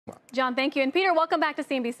John, thank you. And Peter, welcome back to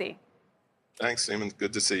CNBC. Thanks, Seaman.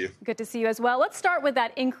 Good to see you. Good to see you as well. Let's start with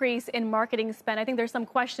that increase in marketing spend. I think there's some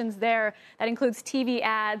questions there. That includes TV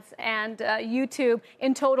ads and YouTube,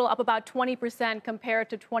 in total up about 20% compared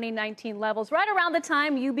to 2019 levels, right around the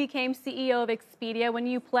time you became CEO of Expedia, when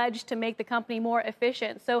you pledged to make the company more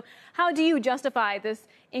efficient. So how do you justify this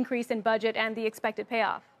increase in budget and the expected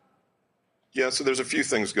payoff? Yeah, so there's a few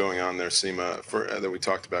things going on there, Seema, that we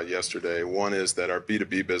talked about yesterday. One is that our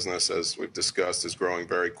B2B business, as we've discussed, is growing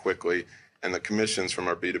very quickly, and the commissions from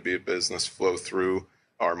our B2B business flow through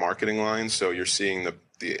our marketing line. So you're seeing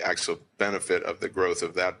the actual benefit of the growth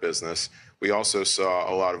of that business. We also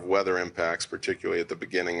saw a lot of weather impacts, particularly at the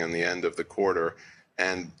beginning and the end of the quarter.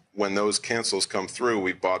 And when those cancels come through,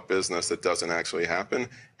 we bought business that doesn't actually happen,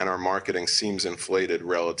 and our marketing seems inflated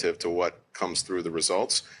relative to what comes through the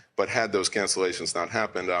results. But had those cancellations not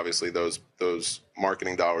happened, obviously those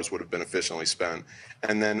marketing dollars would have been efficiently spent.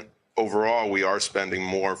 And then overall, we are spending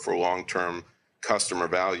more for long-term customer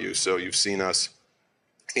value. So you've seen us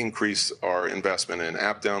increase our investment in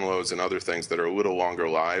app downloads and other things that are a little longer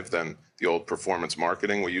live than the old performance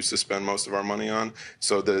marketing we used to spend most of our money on.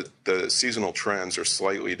 So the seasonal trends are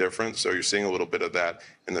slightly different. So you're seeing a little bit of that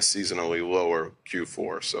in the seasonally lower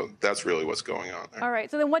Q4. So that's really what's going on there. All right.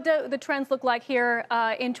 So then what do the trends look like here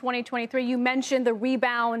in 2023? You mentioned the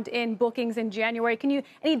rebound in bookings in January.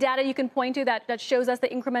 Any data you can point to that shows us the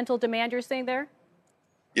incremental demand you're seeing there?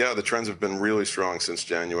 Yeah, the trends have been really strong since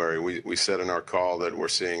January. We said in our call that we're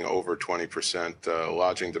seeing over 20%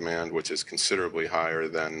 lodging demand, which is considerably higher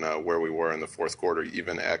than where we were in the fourth quarter,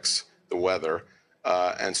 even ex the weather.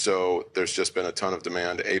 And so there's just been a ton of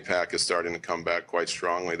demand. APAC is starting to come back quite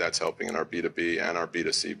strongly. That's helping in our B2B and our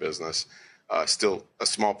B2C business. Still a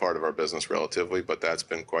small part of our business relatively, but that's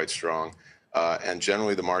been quite strong. And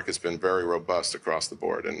generally, the market's been very robust across the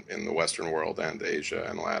board in the Western world and Asia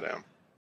and LATAM.